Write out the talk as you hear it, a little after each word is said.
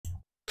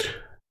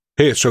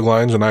Hey, it's Joe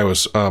Glines, and I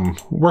was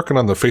working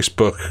on the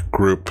Facebook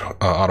group,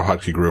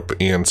 AutoHotkey group,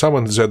 and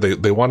someone said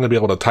they wanted to be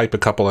able to type a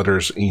couple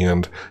letters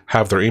and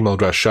have their email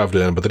address shoved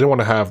in, but they didn't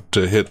want to have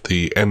to hit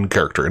the end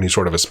character, any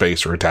sort of a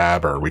space or a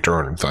tab or a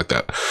return or anything like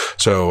that.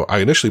 So I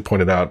initially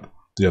pointed out,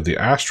 the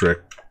asterisk,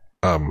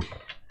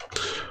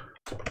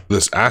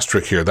 this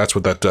asterisk here, that's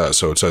what that does.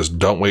 So it says,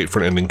 don't wait for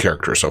an ending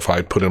character. So if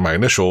I put in my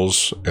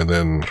initials and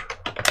then,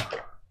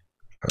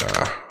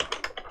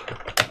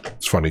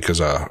 it's funny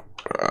because,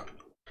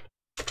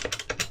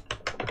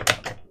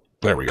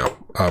 there we go.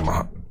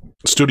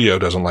 Studio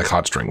doesn't like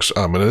hot strings.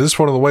 And it is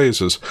one of the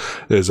ways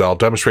is I'll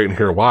demonstrate in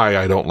here why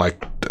I don't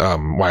like,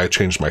 why I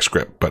changed my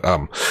script. But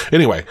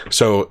anyway,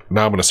 so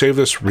now I'm going to save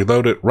this,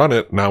 reload it, run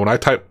it. Now when I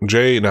type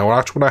J, now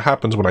watch what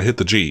happens when I hit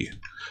the G.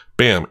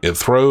 Bam, it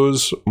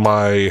throws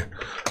my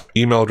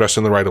email address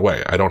in the right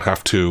away. I don't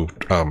have to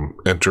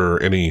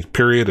enter any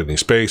period, any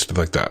space, stuff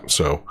like that.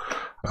 So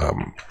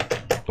I'm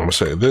going to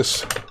say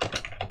this.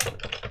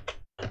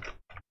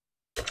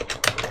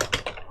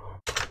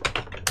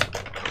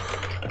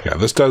 Yeah,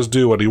 this does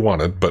do what he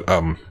wanted, but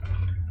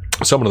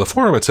someone in the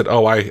forum had said,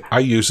 oh, I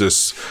use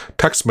this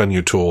text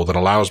menu tool that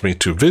allows me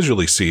to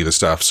visually see the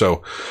stuff.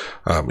 So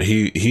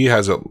he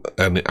has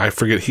and I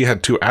forget, he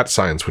had 2 @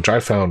 signs, which I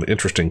found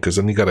interesting because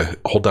then you got to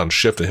hold down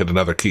shift and hit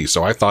another key.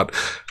 So I thought,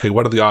 hey,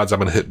 what are the odds I'm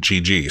going to hit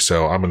GG?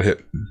 So I'm going to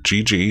hit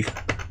GG,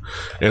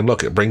 and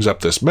look, it brings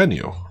up this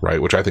menu,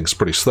 right? Which I think is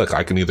pretty slick.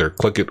 I can either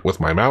click it with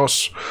my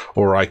mouse,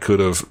 or I could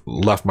have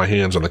left my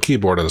hands on the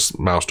keyboard and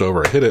moused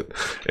over, hit it,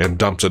 and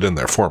dumps it in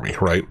there for me,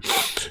 right?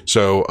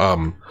 So,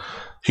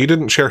 he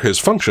didn't share his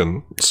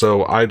function,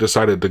 so I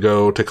decided to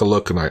go take a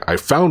look, and I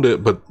found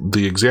it, but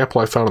the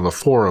example I found on the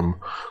forum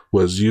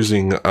was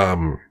using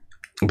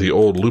the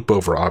old loop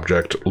over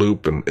object,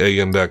 loop and a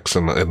index,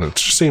 and it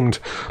just seemed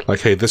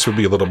like, hey, this would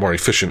be a little more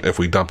efficient if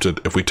we dumped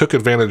it, if we took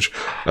advantage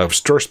of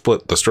stir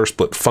split, the stir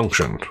split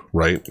function,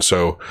 right?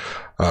 So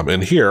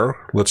in here,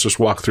 let's just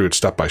walk through it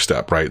step by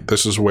step, right?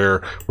 This is where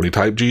when you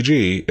type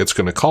GG, it's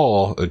going to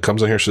call, it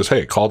comes in here and says,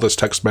 hey, call this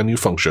text menu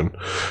function.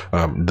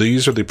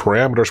 These are the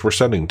parameters we're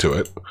sending to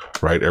it,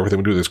 right? Everything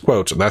we do with these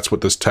quotes, and that's what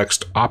this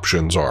text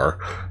options are.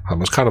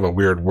 It's kind of a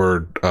weird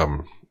word.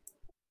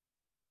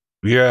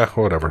 Yeah,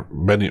 whatever.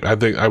 Menu, I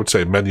think I would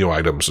say menu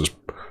items is,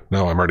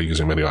 no, I'm already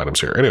using menu items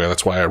here. Anyway,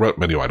 that's why I wrote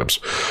menu items.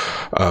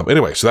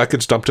 Anyway, so that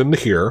gets dumped into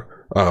here,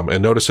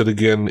 and notice it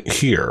again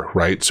here,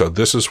 right? So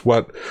this is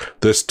what,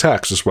 this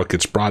text is what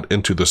gets brought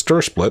into the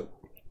stir split,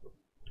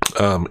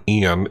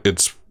 and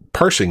it's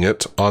parsing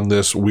it on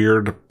this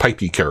weird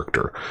pipey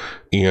character.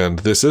 And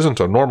this isn't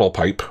a normal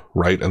pipe,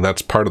 right? And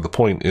that's part of the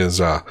point is,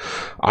 I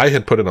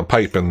had put in a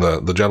pipe, and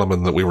the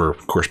gentleman that we were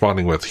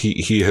corresponding with,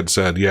 he had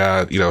said,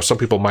 yeah, some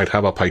people might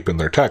have a pipe in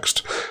their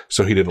text,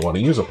 so he didn't want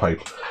to use a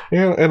pipe.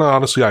 And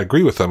honestly, I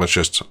agree with them. It's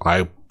just,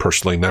 I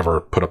personally never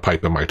put a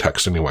pipe in my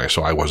text anyway,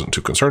 so I wasn't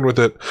too concerned with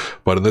it.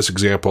 But in this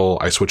example,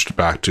 I switched it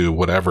back to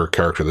whatever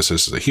character this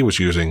is that he was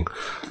using,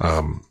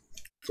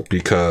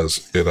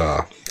 because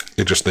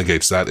it just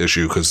negates that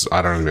issue, because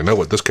I don't even know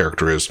what this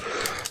character is.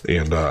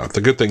 And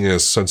the good thing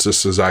is, since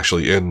this is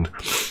actually in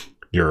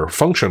your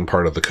function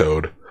part of the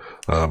code,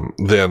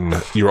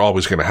 then you're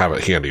always going to have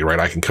it handy, right?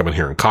 I can come in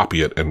here and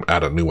copy it and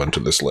add a new one to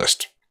this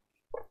list.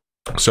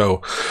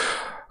 So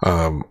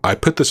I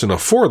put this in a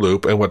for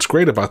loop, and what's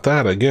great about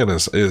that, again,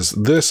 is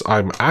this,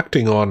 I'm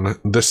acting on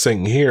this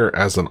thing here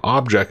as an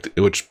object,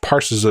 which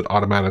parses it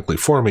automatically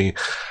for me.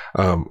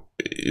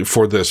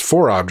 For this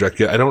for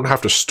object, I don't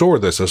have to store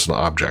this as an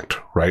object,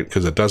 right?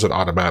 Because it does it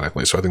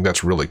automatically. So I think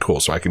that's really cool.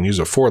 So I can use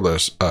a for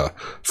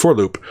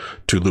loop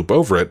to loop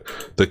over it.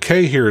 The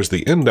K here is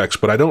the index,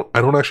 but I don't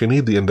actually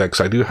need the index.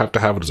 I do have to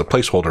have it as a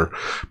placeholder,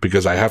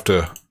 because I have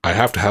to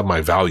have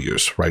my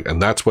values, right? And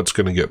that's what's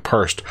going to get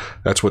parsed.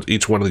 That's what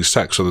each one of these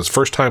texts. So this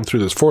first time through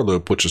this for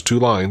loop, which is 2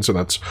 lines, and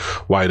that's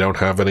why I don't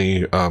have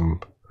any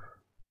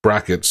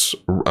brackets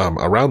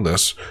around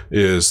this,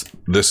 is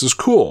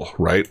cool,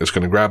 right? It's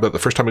going to grab that. The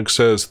first time it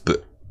says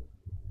that,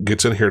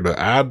 gets in here to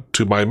add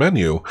to my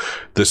menu,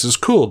 this is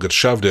cool, gets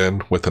shoved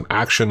in with an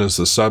action as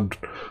the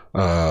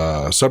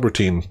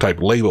subroutine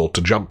type label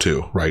to jump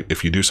to, right?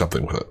 If you do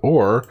something with it,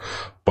 or,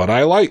 but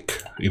I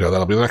like,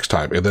 that'll be the next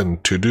time, and then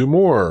to do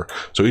more.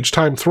 So each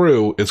time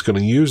through, it's going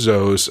to use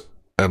those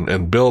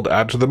and build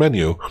add to the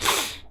menu.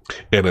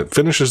 And it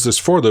finishes this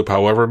for loop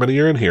however many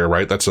are in here,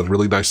 right? That's a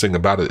really nice thing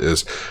about it,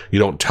 is you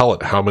don't tell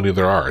it how many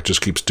there are. It just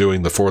keeps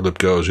doing, the for loop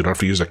goes. You don't have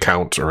to use a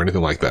count or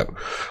anything like that.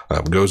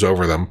 Goes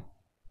over them.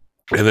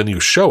 And then you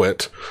show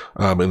it.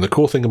 And the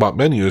cool thing about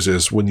menus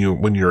is when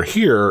you're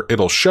here,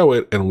 it'll show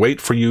it and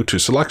wait for you to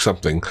select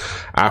something.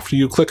 After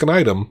you click an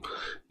item,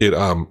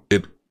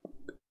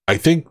 I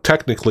think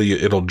technically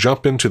it'll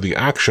jump into the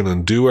action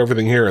and do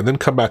everything here, and then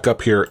come back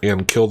up here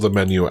and kill the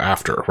menu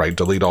after, right?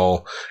 Delete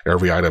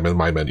every item in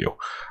my menu.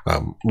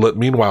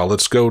 Meanwhile,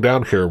 let's go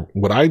down here.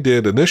 What I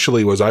did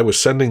initially was I was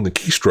sending the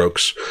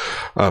keystrokes.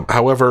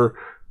 However,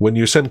 when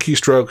you send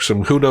keystrokes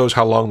and who knows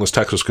how long this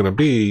text is going to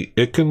be,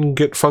 it can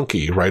get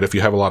funky, right, if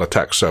you have a lot of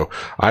text. So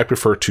I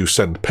prefer to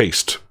send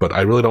paste, but I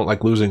really don't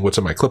like losing what's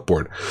in my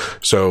clipboard.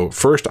 So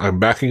first I'm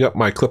backing up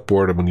my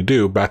clipboard, and when you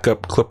do, back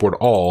up clipboard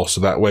all, so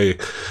that way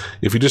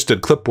if you just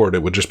did clipboard,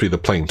 it would just be the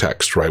plain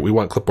text, right? We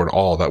want clipboard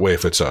all. That way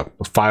if it's a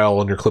file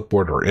on your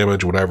clipboard or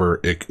image,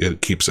 whatever,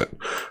 it keeps it.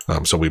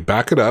 So we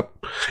back it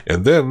up,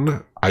 and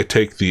then I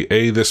take the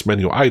this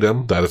menu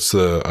item, that is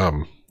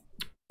the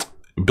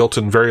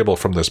built-in variable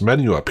from this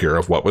menu up here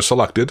of what was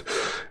selected,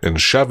 and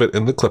shove it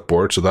in the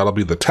clipboard, so that'll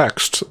be the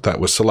text that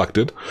was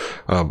selected.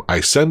 I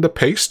send a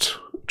paste,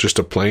 just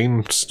a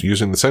plain,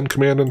 using the send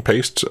command and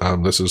paste.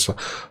 This is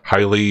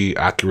highly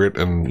accurate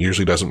and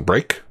usually doesn't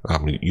break.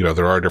 You know,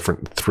 there are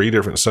three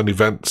different send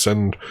event,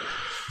 send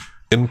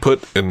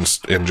input, and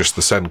just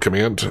the send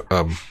command.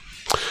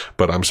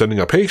 But I'm sending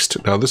a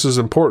paste. Now this is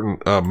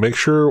important. Make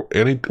sure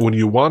when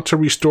you want to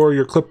restore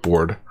your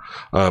clipboard,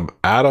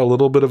 add a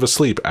little bit of a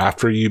sleep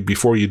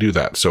before you do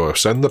that. So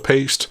send the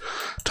paste,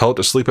 tell it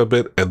to sleep a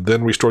bit, and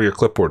then restore your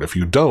clipboard. If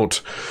you don't,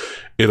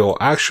 it'll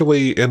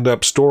actually end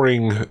up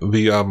storing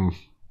the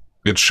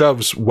it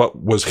shoves what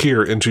was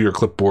here into your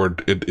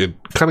clipboard. It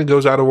kind of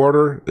goes out of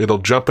order. It'll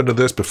jump into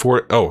this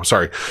before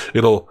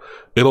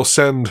it'll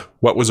send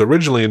what was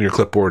originally in your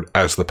clipboard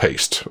as the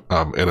paste.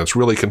 And it's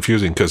really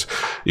confusing because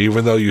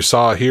even though you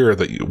saw here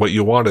that what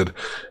you wanted,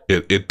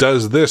 it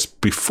does this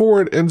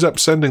before it ends up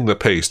sending the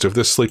paste if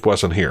this sleep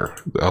wasn't here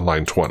on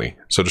line 20.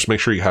 So just make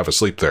sure you have a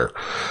sleep there.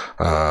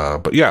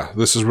 But yeah,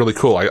 this is really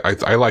cool.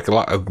 I like it a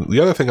lot. The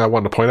other thing I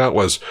wanted to point out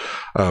was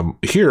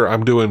here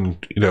I'm doing,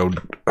 you know,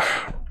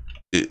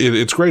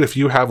 it's great if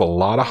you have a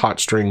lot of hot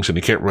strings and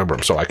you can't remember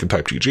them. So I can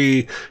type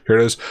GG, here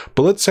it is.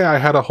 But let's say I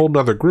had a whole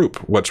nother group.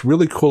 What's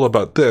really cool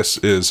about this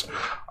is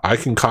I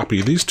can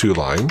copy these two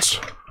lines.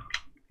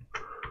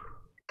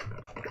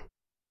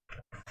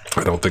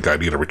 I don't think I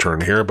need a return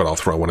here, but I'll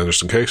throw one in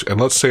just in case.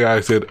 And let's say I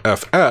did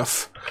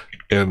FF,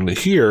 and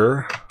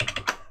here,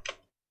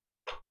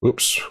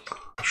 oops,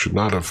 should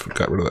not have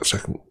got rid of that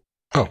second.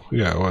 Oh,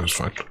 yeah, well, it's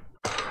fine.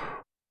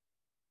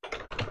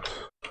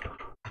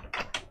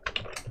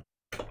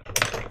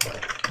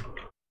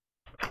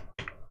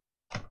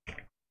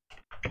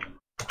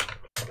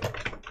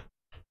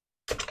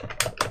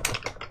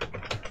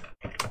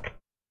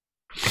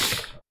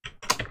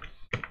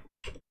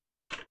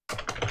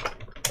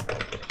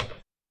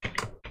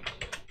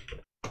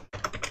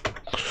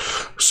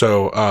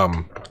 So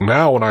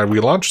now when I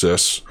relaunch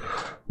this,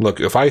 look,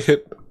 if I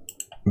hit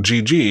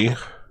GG,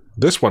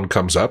 this one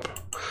comes up,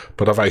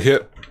 but if I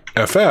hit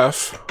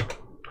FF,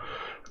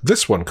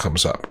 this one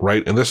comes up,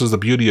 right? And this is the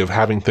beauty of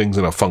having things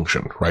in a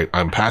function, right?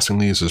 I'm passing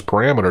these as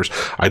parameters.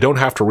 I don't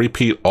have to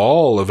repeat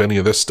all of any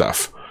of this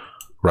stuff,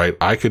 right?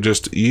 I could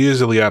just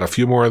easily add a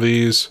few more of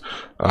these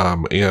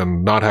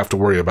and not have to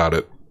worry about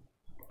it.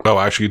 Oh,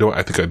 actually, you know what?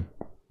 I think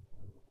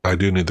I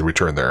do need the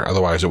return there.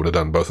 Otherwise, it would have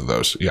done both of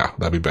those. Yeah,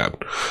 that'd be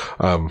bad.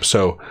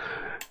 So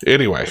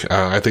anyway,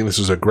 I think this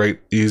is a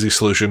great, easy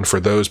solution for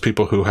those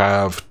people who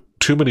have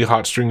too many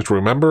hot strings to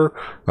remember.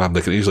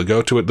 They can easily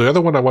go to it. The other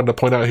one I wanted to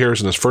point out here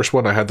is in this first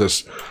one, I had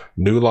this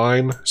new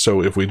line.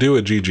 So if we do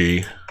a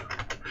GG,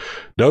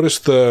 notice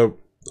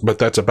but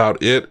that's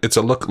about it.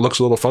 Looks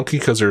a little funky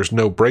because there's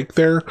no break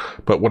there.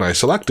 But when I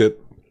select it,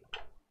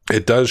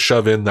 it does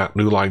shove in that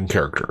new line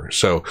character.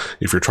 So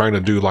if you're trying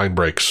to do line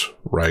breaks,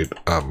 right,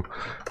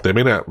 they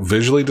may not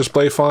visually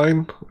display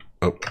fine.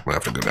 Oh, I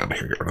have to go down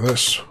here, get rid of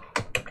this.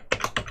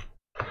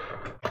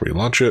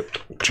 Relaunch it,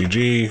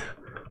 GG,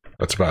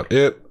 that's about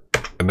it.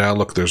 And now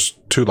look, there's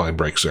two line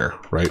breaks there,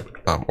 right?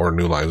 Or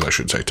new lines, I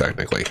should say,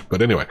 technically.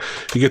 But anyway,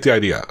 you get the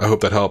idea. I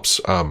hope that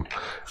helps.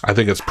 I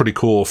think it's pretty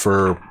cool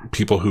for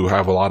people who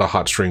have a lot of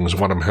hot strings,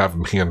 want to have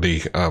them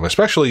handy,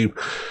 especially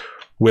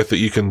with it,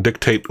 you can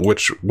dictate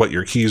what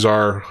your keys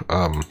are.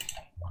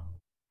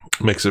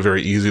 Makes it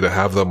very easy to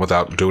have them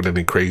without doing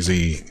any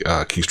crazy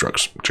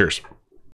keystrokes. Cheers.